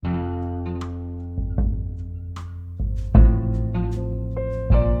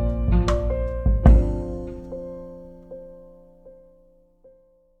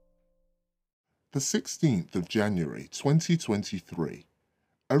The 16th of January 2023,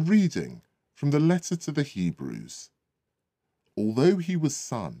 a reading from the letter to the Hebrews. Although he was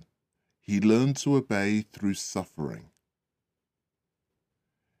son, he learned to obey through suffering.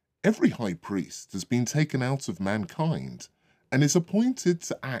 Every high priest has been taken out of mankind and is appointed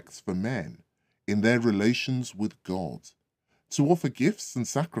to act for men in their relations with God, to offer gifts and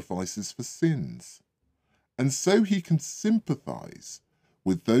sacrifices for sins. And so he can sympathize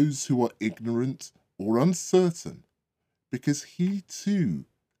with those who are ignorant or uncertain, because he too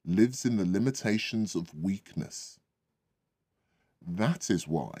lives in the limitations of weakness. That is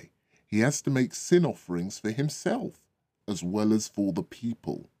why he has to make sin offerings for himself as well as for the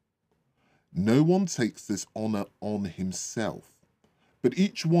people. No one takes this honor on himself, but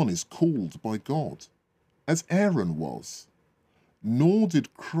each one is called by God, as Aaron was. Nor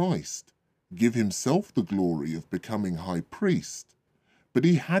did Christ give himself the glory of becoming high priest, but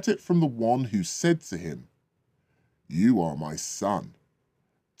he had it from the one who said to him, "You are my son.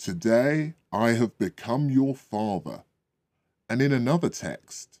 Today I have become your father." And in another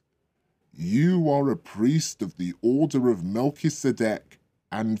text, "You are a priest of the order of Melchizedek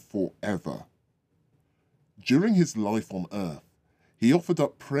and forever." During his life on earth, he offered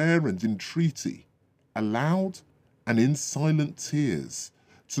up prayer and entreaty, aloud and in silent tears,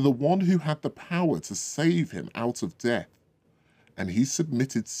 to the one who had the power to save him out of death, and he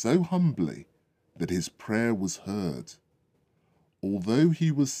submitted so humbly that his prayer was heard. Although he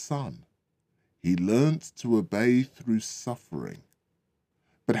was son, he learnt to obey through suffering.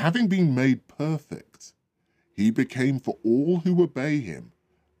 But having been made perfect, he became for all who obey him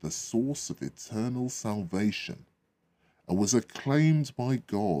the source of eternal salvation, and was acclaimed by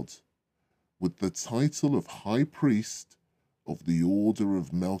God with the title of High Priest of the order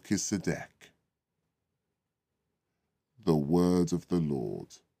of Melchizedek. The word of the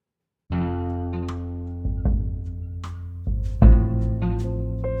Lord.